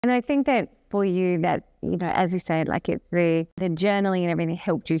And I think that for you that, as you said, like the journaling and everything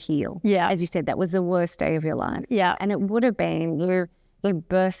helped you heal. Yeah. As you said, that was the worst day of your life. Yeah. And it would have been, you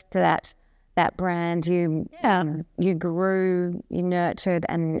birthed that brand, you grew, you nurtured,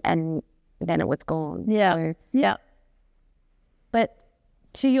 and then it was gone. Yeah. So, yeah. But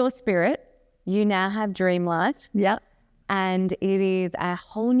to your spirit, you now have Dream Life. Yeah. And it is a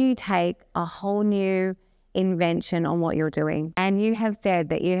whole new take, a whole new invention on what you're doing. And you have said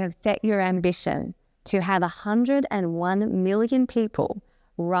that you have set your ambition to have 101 million people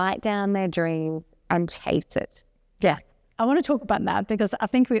write down their dreams and chase it. Yeah. I want to talk about that because I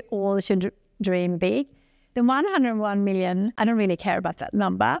think we all should dream big. The 101 million, I don't really care about that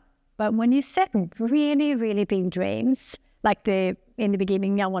number. But when you set really, really big dreams, like in the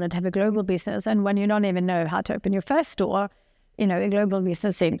beginning, I wanted to have a global business. And when you don't even know how to open your first store, a global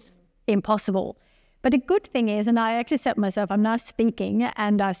business seems impossible. But the good thing is, and I actually set myself, I'm now speaking,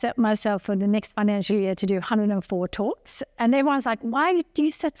 and I set myself for the next financial year to do 104 talks. And everyone's like, why do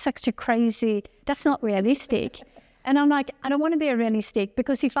you set such a crazy, that's not realistic. And I'm like, I don't want to be realistic,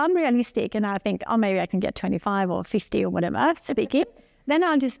 because if I'm realistic and I think, oh, maybe I can get 25 or 50 or whatever speaking, then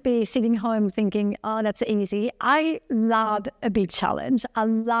I'll just be sitting home thinking, oh, that's easy. I love a big challenge. I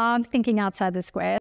love thinking outside the square.